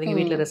ட்ராவல் பண்ணாதீங்க,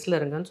 வீட்டில் ரெஸ்ட்டில்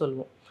இருங்கன்னு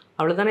சொல்லுவோம்.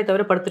 அவ்வளோதானே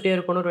தவிர படுத்துகிட்டே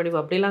இருக்கணும்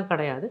அப்படிலாம்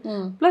கிடையாது.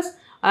 ப்ளஸ்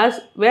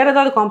வேறு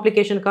ஏதாவது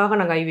காம்ப்ளிகேஷனுக்காக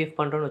நாங்கள் ஐவிஎஃப்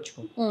பண்ணுறோன்னு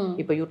வச்சுக்கோங்க.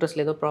 இப்போ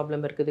யூட்ரஸில் ஏதோ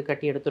ப்ராப்ளம் இருக்குது,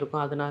 கட்டி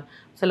எடுத்துருக்கோம், அதனால்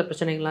சில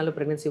பிரச்சனைகளால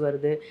ப்ரெக்னென்சி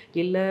வருது,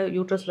 இல்லை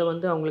யூட்ரஸில்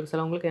வந்து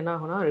சிலவங்களுக்கு என்ன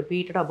ஆகும்னா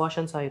ரிப்பீட்டடாக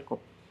அபார்ஷன்ஸ்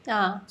ஆகிருக்கும்.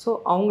 ஸோ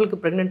அவங்களுக்கு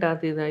ப்ரெக்னென்ட்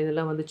ஆகுது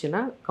இதெல்லாம்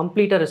வந்துச்சுன்னா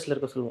கம்ப்ளீட்டாக ரெஸ்ட்டில்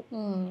இருக்க சொல்லுவோம்.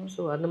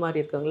 ஸோ அந்த மாதிரி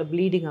இருக்கவங்கள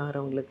ப்ளீடிங்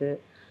ஆகிறவங்களுக்கு,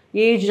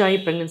 ஏஜ் ஆகி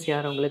ப்ரெக்னென்சி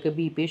ஆகிறவங்களுக்கு,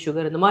 பிபி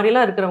சுகர் இந்த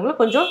மாதிரிலாம் இருக்கிறவங்கள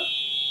கொஞ்சம்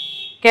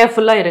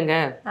கேர்ஃபுல்லாக இருங்க,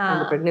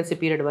 அந்த ப்ரெக்னென்சி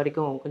பீரியட்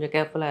வரைக்கும் கொஞ்சம்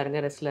கேர்ஃபுல்லாக இருங்க,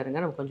 ரெஸ்ட்டில் இருங்க,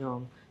 நம்ம கொஞ்சம்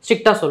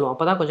ஸ்ட்ரிக்டாக சொல்லுவோம்.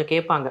 அப்போ தான் கொஞ்சம்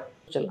கேட்பாங்க.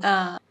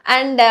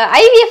 அண்ட்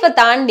ஐவிஎஃப்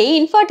தாண்டி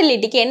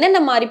இன்ஃபர்டிலிட்டிக்கு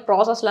என்னென்ன மாதிரி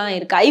ப்ராசஸ்லாம்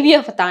இருக்கு?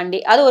 ஐவிஎஃப்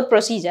தாண்டி அது ஒரு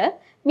ப்ரொசீஜர்,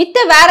 மித்த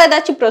வேற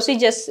ஏதாச்சும்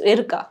ப்ரொசீஜர்ஸ்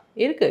இருக்கா?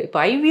 இருக்கு. இப்போ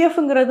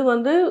ஐவிஎஃப்ங்கிறது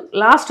வந்து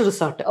last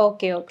resort.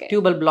 Okay okay.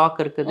 Tubal black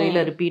இருக்குது,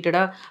 இல்லை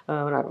ரிப்பீட்டடாக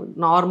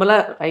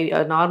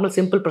நார்மல்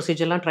சிம்பிள்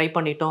ப்ரொசீஜர்லாம் ட்ரை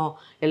பண்ணிட்டோம்,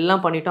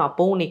 எல்லாம் பண்ணிட்டோம்,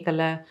 அப்பவும்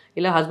நிற்கலை,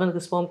 இல்லை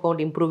ஹஸ்பண்டுக்கு ஸ்பெர்ம்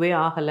கவுண்ட் இம்ப்ரூவே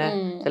ஆகலை,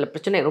 சில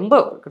பிரச்சனை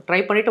ரொம்ப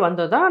ட்ரை பண்ணிட்டு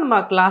வந்தது தான்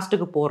நம்ம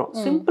லாஸ்ட்டுக்கு போகிறோம்.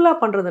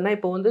 சிம்பிளாக பண்ணுறதுன்னா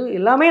இப்போ வந்து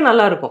எல்லாமே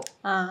நல்லா இருக்கும்.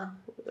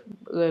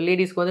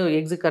 லேடிஸ்க்கு வந்து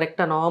எக்ஸு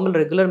கரெக்டாக normal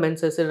regular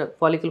menses,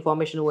 follicle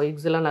formation,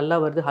 X எல்லாம் நல்லா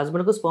வருது,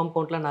 ஹஸ்பண்டுக்கும் ஸ்பெர்ம்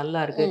கவுண்ட்லாம் நல்லா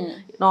இருக்குது,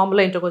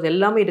 நார்மலாக இன்டர்கோர்ஸ்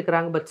எல்லாமே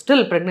இருக்கிறாங்க, பட்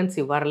ஸ்டில்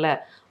ப்ரெக்னென்சி வரல.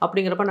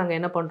 அப்படிங்கிறப்ப நாங்கள்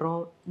என்ன பண்ணுறோம்,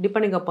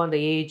 டிபெண்டிங் அப்போ அந்த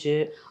ஏஜ்,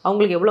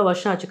 அவங்களுக்கு எவ்வளோ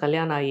வருஷம் ஆச்சு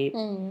கல்யாணம் ஆகி,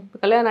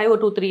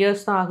 ஒரு 2-3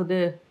 இயர்ஸ் தான் ஆகுது,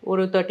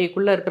 ஒரு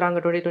 30க்குள்ளே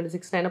இருக்கிறாங்க,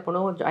 20-26 என்ன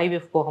பண்ணுவோம்,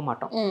 ஐவிஎஃப் போக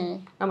மாட்டோம்.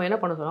 நம்ம என்ன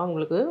பண்ண சொல்லுவோம்,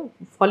 அவங்களுக்கு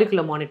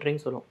ஃபாலிகுலர்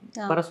மானிட்டரிங் சொல்லுவோம்,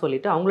 வர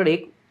சொல்லிட்டு அவங்களோட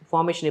எக்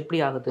ஃபார்மேஷன் எப்படி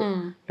ஆகுது,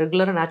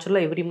 ரெகுலராக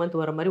நேச்சுரலாக எவ்ரி மந்த்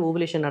வர மாதிரி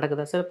ஓவலேஷன்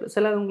நடக்குதா,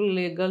 சில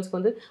கேர்ள்ஸ்க்கு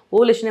வந்து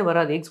ஓவலேஷனே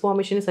வராது, எக்ஸ்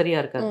ஃபார்மேஷனே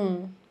சரியாக இருக்காது,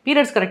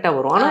 பீரியட்ஸ் கரெக்டாக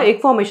வரும், ஆனால்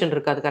எக் ஃபார்மேஷன்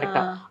இருக்காது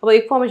கரெக்டாக. அப்போ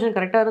எக் ஃபார்மேஷன்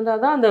கரெக்டாக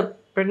இருந்தால் தான் அந்த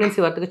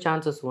ப்ரெக்னென்சி வரதுக்கு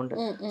சான்சஸ் உண்டு.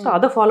 ஸோ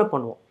அதை ஃபாலோ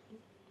பண்ணுவோம்.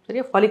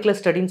 சரியா, ஃபாலிகுலர்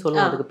ஸ்டடின்னு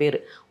சொல்லுவோம், அதுக்கு பேர்.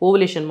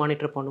 ஓவலேஷன்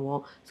மானிட்டர்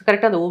பண்ணுவோம். ஸோ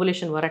கரெக்டாக அந்த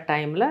ஓவலேஷன் வர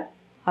டைமில்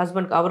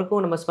ஹஸ்பண்ட்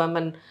அவருக்கும் நம்ம ஸ்பெர்ம்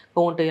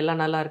கவுண்ட்டு எல்லாம்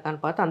நல்லா இருக்கான்னு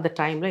பார்த்து அந்த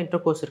டைமில்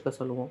இன்டர்கோர்ஸ் இருக்க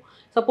சொல்லுவோம்.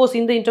 சப்போஸ்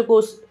இந்த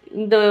இன்டர்கோர்ஸ்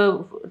இந்த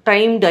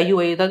டைம்டு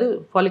ஐயுஐ, அதாவது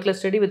follicular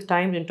study with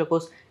timed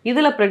intercourse,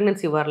 இதில்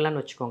ப்ரெக்னென்சி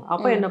வரலன்னு வச்சுக்கோங்க.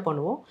 அப்போ என்ன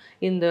பண்ணுவோம்,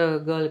 இந்த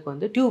கேர்ளுக்கு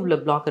வந்து டியூப்ல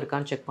பிளாக்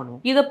இருக்கான்னு செக்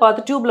பண்ணுவோம். இதை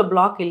பார்த்து டியூப்ல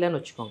பிளாக் இல்லைன்னு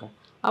வச்சுக்கோங்க.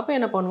 அப்போ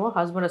என்ன பண்ணுவோம்,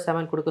 ஹஸ்பண்டை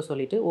 7 கொடுக்க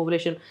சொல்லிட்டு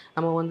ஓவலேஷன்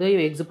நம்ம வந்து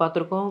எக்ஸ்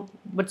பார்த்துருக்கோம்,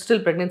 பட்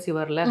ஸ்டில் ப்ரெக்னென்சி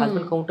வரல,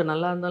 ஹஸ்பண்ட் கவுண்ட்டு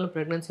நல்லா இருந்தாலும்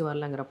ப்ரெக்னென்சி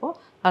வரலங்கிறப்போ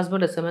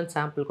ஹஸ்பண்டை 7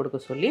 சாம்பிள் கொடுக்க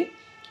சொல்லி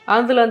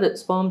அதில் அந்த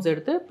ஸ்பெர்ம்ஸ்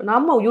எடுத்து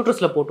நம்ம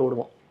யூட்ரஸில் போட்டு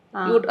விடுவோம்.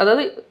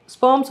 அதாவது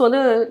ஸ்பெர்ம்ஸ் வந்து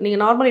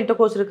நீங்கள் நார்மல்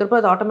இன்டர்கோர்ஸ் இருக்கிறப்ப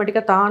அது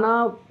ஆட்டோமேட்டிக்காக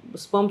தானாக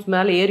ஸ்பெர்ம்ஸ்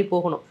மேலே ஏறி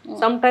போகணும்.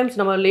 சம்டைம்ஸ்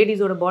நம்ம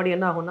லேடிஸோட பாடி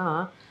என்ன ஆகும்னா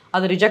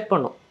அதை ரிஜெக்ட்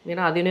பண்ணும்,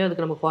 ஏன்னா அதுனே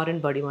அதுக்கு நம்ம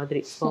ஃபாரின் பாடி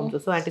மாதிரி ஸ்பெர்ம்ஸ்.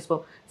 ஸோ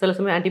சில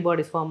சமயம்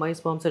ஆன்டிபாடிஸ் ஃபார்ம் ஆகி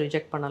ஸ்பெர்ம்ஸை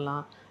ரிஜெக்ட்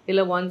பண்ணலாம்.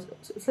 இல்லை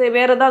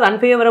வேறு ஏதாவது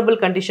அன்ஃபேவரபிள்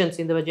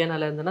கண்டிஷன்ஸ் இந்த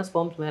வெஜைனால இருந்ததுன்னா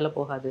ஸ்பெர்ம்ஸ் மேலே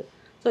போகாது.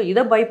 ஸோ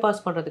இதை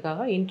பைபாஸ்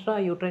பண்ணுறதுக்காக இன்ட்ரா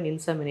யூட்ரைன்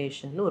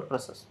இன்செமினேஷன் ஒரு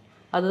ப்ராசஸ்,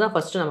 அதுதான்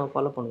ஃபஸ்ட்டு நம்ம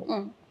ஃபாலோ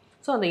பண்ணுவோம்.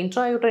 ஸோ அந்த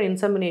இன்ட்ரா யூட்ரைன்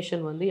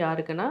இன்செமினேஷன் வந்து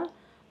யாருக்குன்னா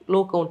லோ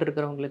கவுண்ட்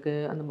இருக்கிறவங்களுக்கு,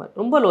 அந்த மாதிரி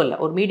ரொம்ப லோ இல்லை,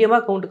 ஒரு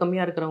மீடியமாக கவுண்ட்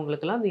கம்மியாக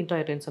இருக்கிறவங்களுக்குலாம் அந்த இன்ட்ரா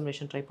யூட்ரைன்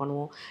இன்செமினேஷன் ட்ரை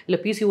பண்ணுவோம். இல்லை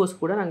பிசிஓஸ்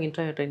கூட நாங்கள்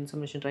இன்ட்ரா யூட்ரைன்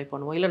இன்செமினேஷன் ட்ரை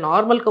பண்ணுவோம். இல்லை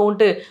நார்மல்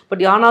கவுண்ட்டு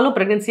பட் ஆனாலும்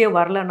ப்ரெக்னென்சியே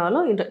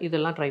வரலனாலும்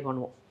இதெல்லாம் ட்ரை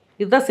பண்ணுவோம்.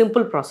 இதுதான்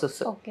simple process.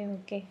 Okay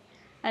okay.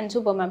 And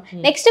super ma'am.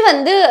 Next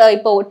வந்து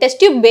இப்போ டெஸ்ட்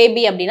டியூப்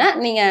பேபி அப்படின்னா,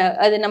 நீங்க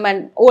அது நம்ம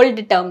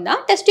ஓல்டு டேர்ம்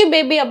தான். டெஸ்ட் டியூப்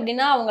பேபி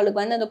அப்படின்னா அவங்களுக்கு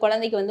வந்து அந்த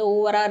குழந்தைக்கு வந்து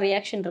ஓவரா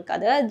ரியாக்ஷன்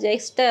இருக்காது,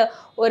 ஜஸ்ட்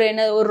ஒரு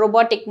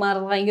ரொபோட்டிக்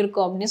மாதிரி தான்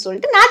இருக்கும் அப்படின்னு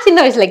சொல்லிட்டு நான் சின்ன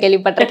வயசுல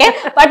கேள்விப்பட்டிருக்கேன்.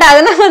 பட்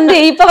அதெல்லாம் வந்து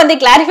இப்போ வந்து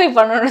கிளாரிஃபை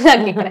பண்ணணும்னு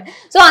நான் கேட்குறேன்.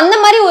 ஸோ அந்த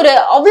மாதிரி ஒரு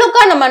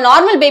அவ்வளோக்கா நம்ம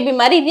நார்மல் பேபி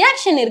மாதிரி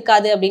ரியாக்ஷன்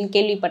இருக்காது அப்படின்னு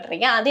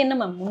கேள்விப்பட்டிருக்கேன். அது என்ன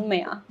மேம்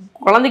உண்மையா?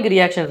 குழந்தைக்கு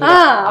ரியாக்ஷன்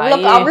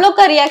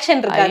அவ்வளோக்கா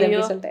ரியாக்ஷன் இருக்காது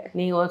அப்படின்னு சொல்லிட்டு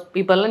நீங்க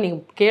இப்பெல்லாம் நீங்க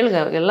கேளுங்க,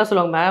 எல்லாம்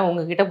சொல்லுவாங்க, மேம்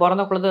உங்ககிட்ட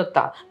பிறந்த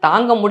குழந்தை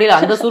தாங்க முடியல,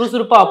 அந்த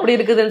சுறுசுறுப்பா அப்படி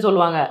இருக்குதுன்னு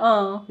சொல்லுவாங்க.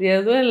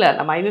 எதுவும் இல்லை,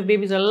 நம்ம ஐவிஎஃப்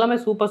பேபிஸ் எல்லாமே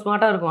சூப்பர்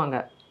ஸ்மார்ட்டாக இருக்குவாங்க.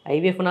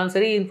 ஐவிஎஃப்னாலும்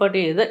சரி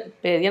இன்ஃபர்டிலிட்டி எது,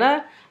 ஏன்னா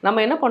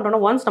நம்ம என்ன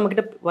பண்ணுறோம்னா ஒன்ஸ்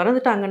நம்மக்கிட்ட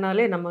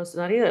வந்துட்டாங்கனாலே நம்ம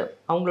நிறைய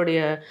அவங்களுடைய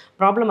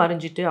ப்ராப்ளம்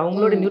அறிஞ்சிட்டு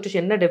அவங்களோட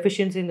நியூட்ரிஷன் என்ன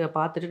டெஃபிஷியன்சின்னு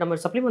பார்த்துட்டு நம்ம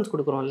சப்ளிமெண்ட்ஸ்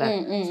கொடுக்குறோம்ல.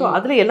 ஸோ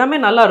அதில் எல்லாமே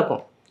நல்லா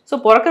இருக்கும். ஸோ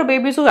பிறக்கிற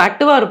பேபிஸும்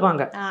ஆக்டிவாக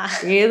இருப்பாங்க.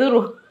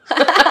 எதுவும்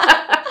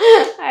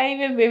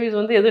ஐவிஎஃப் பேபிஸ்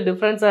வந்து எதுவும்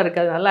டிஃப்ரென்ஸாக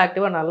இருக்காது, நல்லா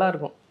ஆக்டிவாக நல்லா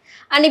இருக்கும்.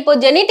 அண்ட் இப்போ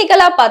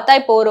ஜெனட்டிக்கலா பார்த்தா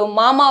இப்போ ஒரு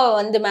மாமாவை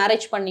வந்து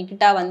மேரேஜ்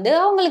பண்ணிக்கிட்டா வந்து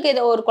அவங்களுக்கு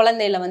ஏதோ ஒரு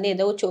குழந்தையில வந்து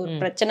ஏதோ ஒரு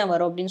பிரச்சனை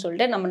வரும் அப்படின்னு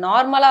சொல்லிட்டு நம்ம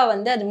நார்மலா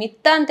வந்து அது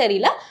மித்தான்னு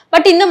தெரியல,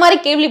 பட் இந்த மாதிரி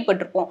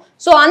கேள்விப்பட்டிருப்போம்.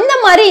 ஸோ அந்த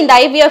மாதிரி இந்த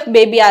ஐவிஎஃப்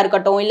பேபியா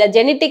இருக்கட்டும், இல்ல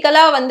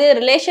ஜெனட்டிக்கலா வந்து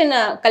ரிலேஷன்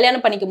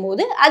கல்யாணம் பண்ணிக்கும்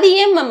போது அது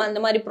ஏன் மேம்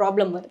அந்த மாதிரி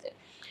ப்ராப்ளம் வருது?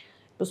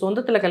 இப்போ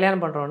சொந்தத்தில்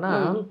கல்யாணம் பண்ணுறோன்னா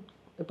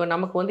இப்போ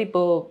நமக்கு வந்து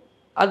இப்போ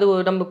அது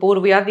நம்ம இப்போ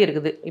ஒரு வியாதி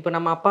இருக்குது, இப்போ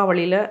நம்ம அப்பா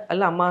வழியில்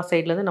அல்ல அம்மா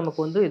சைட்லேருந்து நமக்கு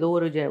வந்து ஏதோ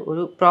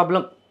ஒரு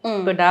ப்ராப்ளம்,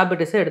 இப்போ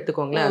டயபெட்டிஸை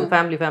எடுத்துக்கோங்களேன், அது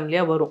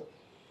ஃபேமிலியாக வரும்.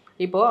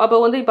 அப்போ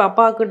வந்து இப்போ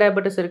அப்பாவுக்கு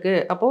டயபெட்டிஸ் இருக்குது,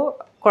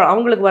 அப்போது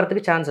அவங்களுக்கு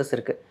வரதுக்கு சான்சஸ்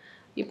இருக்குது,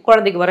 இப்போ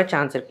குழந்தைக்கு வர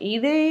சான்ஸ் இருக்குது.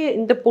 இதே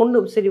இந்த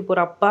பொண்ணு சரி, இப்போ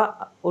ஒரு அப்பா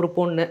ஒரு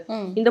பொண்ணு,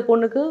 இந்த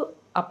பொண்ணுக்கு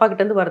அப்பா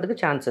கிட்டேருந்து வரதுக்கு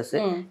சான்சஸ்.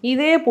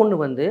 இதே பொண்ணு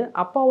வந்து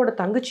அப்பாவோட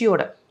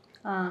தங்கச்சியோட,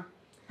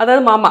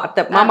 அதாவது மாமா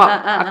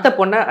அத்தை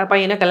பொண்ணை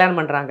பையனை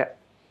கல்யாணம் பண்ணுறாங்க.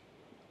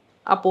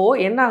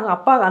 அப்போது என்ன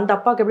ஆகும், அந்த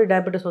அப்பாவுக்கு எப்படி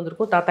டயபெட்டிஸ்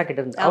வந்திருக்கும், தாத்தா கிட்ட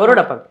இருந்து அவரோட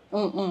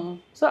அப்பாவுக்கு.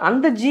 ஸோ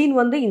அந்த ஜீன்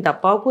வந்து இந்த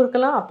அப்பாவுக்கும்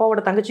இருக்கலாம்,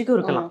 அப்பாவோட தங்கச்சிக்கும்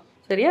இருக்கலாம்.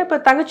 சரியா, இப்போ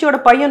தங்கச்சியோட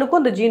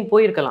பையனுக்கும் அந்த ஜீன்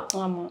போயிருக்கலாம்.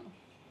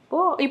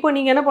 இப்போ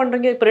நீங்கள் என்ன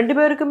பண்ணுறீங்க, இப்போ 2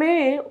 பேருக்குமே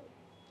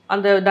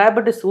அந்த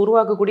டயபெட்டிஸ்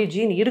உருவாக்கக்கூடிய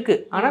ஜீன்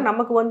இருக்குது. ஆனால்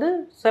நமக்கு வந்து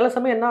சில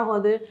சமயம் என்ன ஆகும்,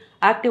 அது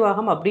ஆக்டிவ்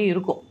ஆகாமல் அப்படியே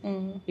இருக்கும்.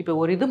 இப்போ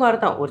ஒரு இது மாதிரி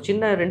தான், ஒரு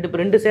சின்ன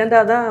ரெண்டு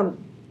சேர்ந்தாதான்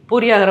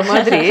பூரி ஆகிற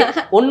மாதிரி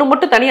ஒன்று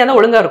மட்டும் தனியாக தான்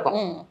ஒழுங்காக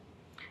இருக்கும்.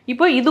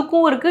 இப்போ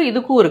இதுக்கும் இருக்குது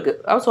இதுக்கும் இருக்குது.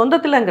 அவன்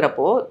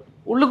சொந்தத்தில்ங்கிறப்போ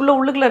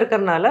உள்ளுக்குள்ளே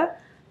இருக்கிறனால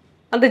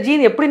அந்த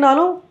ஜீன்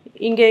எப்படினாலும்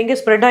இங்கே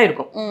ஸ்ப்ரெட்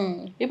ஆகிருக்கும்.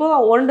 இப்போ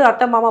ஒன்று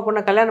அத்தை மாமா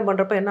பொண்ணை கல்யாணம்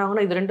பண்ணுறப்ப என்ன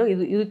ஆகும்னா இது ரெண்டும்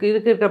இதுக்கு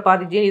இருக்கிற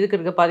பாதி ஜீன் இதுக்கு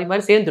இருக்கிற பாதி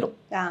மாதிரி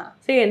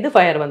சேர்ந்து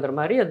ஃபயர் வந்துற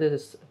மாதிரி அது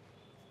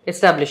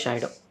எஸ்டாப்ளிஷ்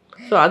ஆகிடும்.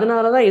 ஸோ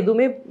அதனால தான்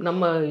எதுவுமே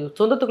நம்ம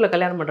சொந்தத்துக்குள்ளே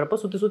கல்யாணம்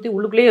பண்ணுறப்போ சுற்றி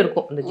உள்ளுக்குள்ளேயே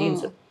இருக்கும் அந்த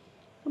jeans.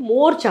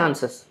 More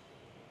chances.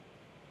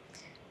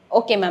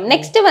 Okay ma'am.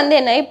 Next வந்து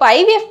என்ன, இப்போ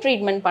ஐவிஎஃப்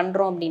ட்ரீட்மெண்ட்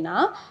பண்ணுறோம் அப்படின்னா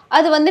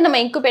அது வந்து நம்ம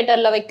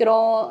இன்குபேட்டரில்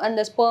வைக்கிறோம்,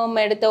 அந்த ஸ்பெர்ம்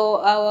எடுத்து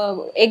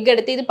எக்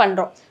எடுத்து இது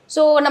பண்ணுறோம்.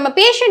 ஸோ நம்ம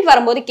பேஷண்ட்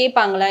வரும்போது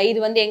கேட்பாங்களா இது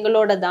வந்து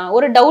எங்களோட தான்,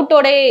 ஒரு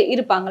டவுட்டோட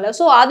இருப்பாங்களா?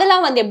 ஸோ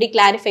அதெல்லாம் வந்து எப்படி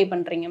கிளாரிஃபை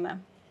பண்ணுறீங்க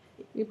மேம்?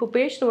 இப்போ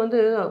பேஷண்ட் வந்து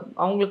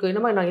அவங்களுக்கு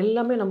என்ன மாதிரி நான்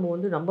எல்லாமே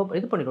நம்ம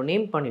இது பண்ணிடுவோம்,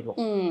 நேம் பண்ணிடுவோம்.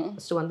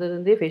 ஃபஸ்ட்டு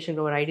வந்ததுலேருந்தே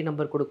பேஷண்ட்டோட ஒரு ஐடி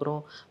நம்பர்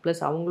கொடுக்குறோம்.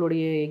 ப்ளஸ்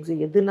அவங்களுடைய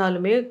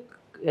எதுனாலுமே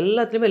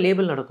எல்லாத்துலேயுமே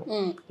லேபிள் நடக்கும்.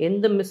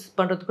 எந்த மிஸ்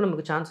பண்ணுறதுக்கும்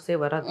நமக்கு சான்சஸே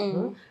வராது.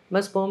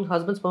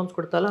 ஹஸ்பண்ட் ஸ்பெர்ம்ஸ்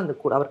கொடுத்தாலும் அந்த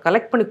அவர்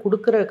கலெக்ட் பண்ணி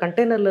கொடுக்குற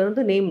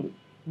கண்டெய்னர்லேருந்து நேம்,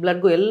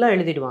 பிளட் எல்லாம்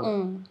எழுதிடுவாங்க.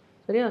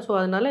 சரியா? ஸோ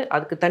அதனால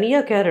அதுக்கு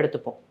தனியாக கேர்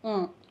எடுத்துப்போம்,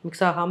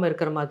 மிக்ஸ் ஆகாமல்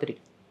இருக்கிற மாதிரி.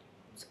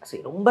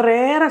 ரொம்ப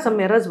ரேராக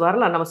சம் எரர்ஸ்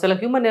வரலாம், நம்ம சில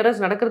ஹியூமன்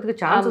எரர்ஸ்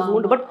நடக்கிறதுக்கு சான்சஸ்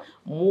உண்டு. பட்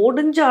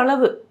முடிஞ்ச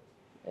அளவு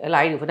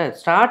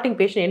ஸ்டார்டிங்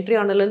பேஷண்ட் என்ட்ரி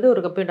ஆனதுலேருந்து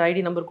ஒரு கம்ப்ளீட்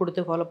ஐடி நம்பர்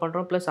கொடுத்து ஃபாலோ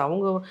பண்ணுறோம். ப்ளஸ்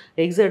அவங்க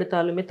எக்ஸ்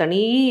எடுத்தாலுமே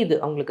இது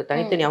அவங்களுக்கு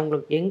தனித்தனி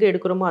அவங்களுக்கு எங்கே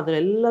எடுக்கிறோமோ அதில்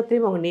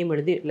எல்லாத்தையும் அவங்க நேம்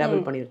எழுதி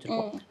லேபிள் பண்ணி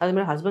வச்சுருக்கோம்.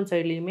 அதுமாதிரி ஹஸ்பண்ட்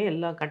சைட்லேயுமே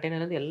எல்லா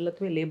கண்டெய்னர்லேருந்து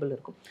எல்லாத்துலேயுமே லேபிள்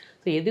இருக்கும்.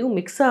 ஸோ எதுவும்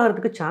மிக்ஸ்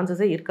ஆகிறதுக்கு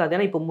சான்சஸே இருக்காது.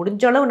 ஏன்னா இப்போ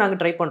முடிஞ்ச அளவு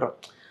நாங்கள் ட்ரை பண்ணுறோம்.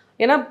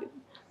 ஏன்னா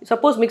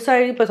சப்போஸ் மிக்ஸ்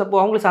ஆகி இப்போ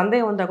அவங்களுக்கு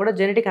சந்தேகம் வந்தால் கூட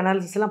ஜெனடிக்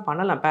அனாலிசிஸ்லாம்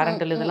பண்ணலாம்,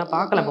 பேரண்டல் இதெல்லாம்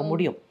பார்க்கலாம் இப்போ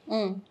முடியும்.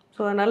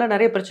 ஸோ அதனால்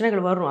நிறைய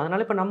பிரச்சனைகள் வரும்.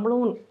 அதனால் இப்போ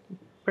நம்மளும்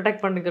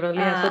ப்ரொடெக்ட் பண்ணிக்கிறோம்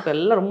இல்லையா? ஸோ இப்போ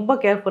எல்லாம் ரொம்ப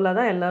கேர்ஃபுல்லாக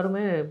தான்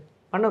எல்லாருமே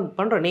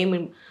பண்ணுறோம். நேம்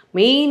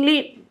மெயின்லி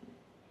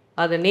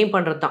அதை நேம்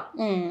பண்ணுறது தான்,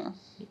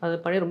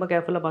 அது பண்ணி ரொம்ப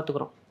கேர்ஃபுல்லாக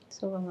பார்த்துக்குறோம்.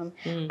 Super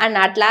ma'am. And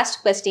at last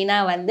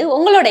கொஸ்டினாக வந்து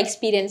உங்களோட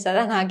எக்ஸ்பீரியன்ஸை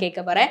தான் நான் கேட்க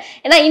போகிறேன்.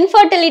 ஏன்னா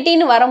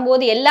இன்ஃபர்டிலிட்டின்னு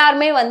வரும்போது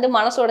எல்லாருமே வந்து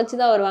மனசு உடைச்சு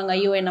தான் வருவாங்க.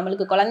 ஐயோ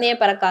நம்மளுக்கு குழந்தையே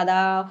பிறக்காதா,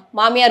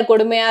 மாமியார்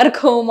கொடுமையாக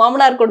இருக்கும்,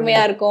 மாமனார்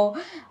கொடுமையாக இருக்கும்,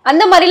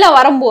 அந்த மாதிரிலாம்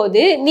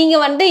வரும்போது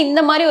நீங்கள் வந்து இந்த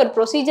மாதிரி ஒரு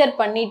ப்ரொசீஜர்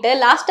பண்ணிவிட்டு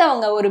லாஸ்ட்டாக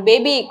அவங்க ஒரு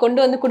பேபி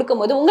கொண்டு வந்து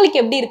கொடுக்கும்போது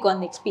உங்களுக்கு எப்படி இருக்கும்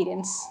அந்த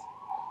எக்ஸ்பீரியன்ஸ்?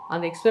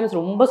 அந்த எக்ஸ்பீரியன்ஸ்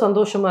ரொம்ப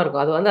சந்தோஷமாக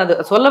இருக்கும். அது வந்து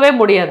அது சொல்லவே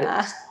முடியாது.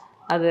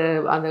 அது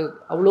அந்த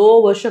அவ்வளோ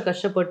வருஷம்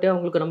கஷ்டப்பட்டு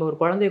அவங்களுக்கு நம்ம ஒரு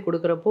குழந்தைய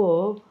கொடுக்குறப்போ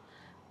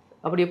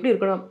அப்படி எப்படி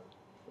இருக்கணும்,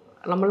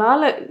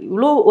 நம்மளால்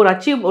இவ்வளோ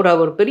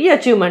ஒரு பெரிய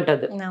அச்சீவ்மெண்ட்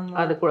அது.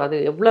 அது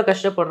எவ்வளோ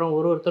கஷ்டப்படுறோம்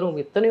ஒருத்தரும்.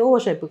 எத்தனையோ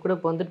வருஷம் இப்போ கூட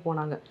இப்போ வந்துட்டு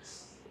போனாங்க.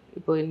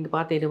 இப்போ இங்கே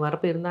பார்த்து இது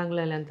வரப்போ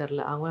இருந்தாங்களா இல்லைன்னு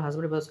தெரில. அவங்க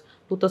ஹஸ்பண்ட் பஸ்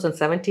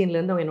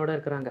 2017 அவங்க என்னோட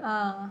இருக்கிறாங்க.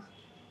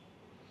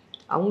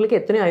 அவங்களுக்கு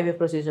எத்தனையோ ஐவிஎஃப்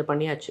ப்ரொசீஜர்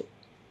பண்ணியாச்சு.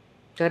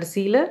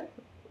 கடைசியில்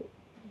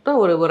தான்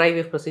ஒரு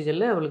ஐவிஎஃப்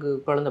ப்ரொசீஜரில் அவளுக்கு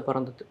குழந்தை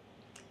பிறந்தது.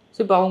 ஸோ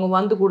இப்போ அவங்க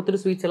வந்து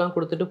கொடுத்துட்டு ஸ்வீட்ஸ் எல்லாம்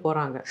கொடுத்துட்டு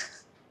போகிறாங்க.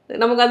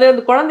 நமக்கு அது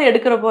அந்த குழந்தை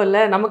எடுக்கிறப்போ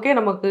இல்லை நமக்கு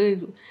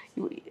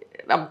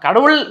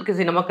கடவுள்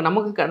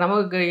நமக்கு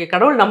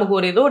கடவுள் நமக்கு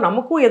ஒரு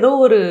நமக்கும் ஏதோ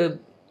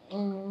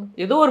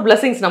ஒரு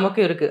பிளெஸிங்ஸ் நமக்கு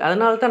இருக்குது.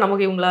 அதனால தான்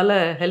நமக்கு இவங்களால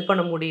ஹெல்ப்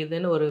பண்ண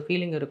முடியுதுன்னு ஒரு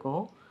ஃபீலிங்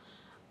இருக்கும்.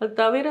 அது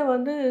தவிர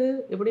வந்து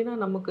எப்படின்னா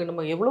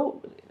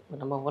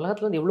நம்ம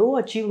உலகத்தில் வந்து எவ்வளோ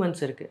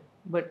அச்சீவ்மெண்ட்ஸ் இருக்குது.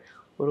 பட்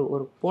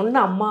ஒரு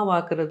பொண்ணை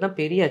அம்மாவாக்குறது தான்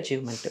பெரிய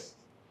அச்சீவ்மெண்ட்டு.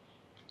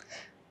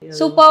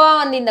 சூப்பராக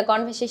வந்து இந்த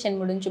கான்வர்சேஷன்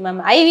முடிஞ்சு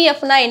மேம்.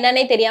 ஐவிஎஃப்னா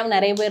என்னன்னே தெரியாமல்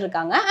நிறைய பேர்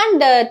இருக்காங்க,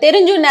 அண்ட்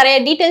தெரிஞ்சும் நிறைய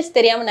டீட்டெயில்ஸ்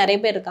தெரியாமல் நிறைய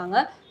பேர் இருக்காங்க.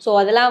 ஸோ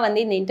அதெல்லாம்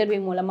வந்து இந்த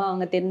இன்டர்வியூ மூலமாக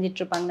அவங்க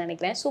தெரிஞ்சிட்ருப்பாங்கன்னு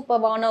நினைக்கிறேன்.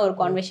 சூப்பரான ஒரு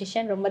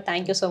கான்வர்சேஷன். ரொம்ப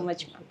தேங்க்யூ ஸோ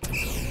மச் மேம்.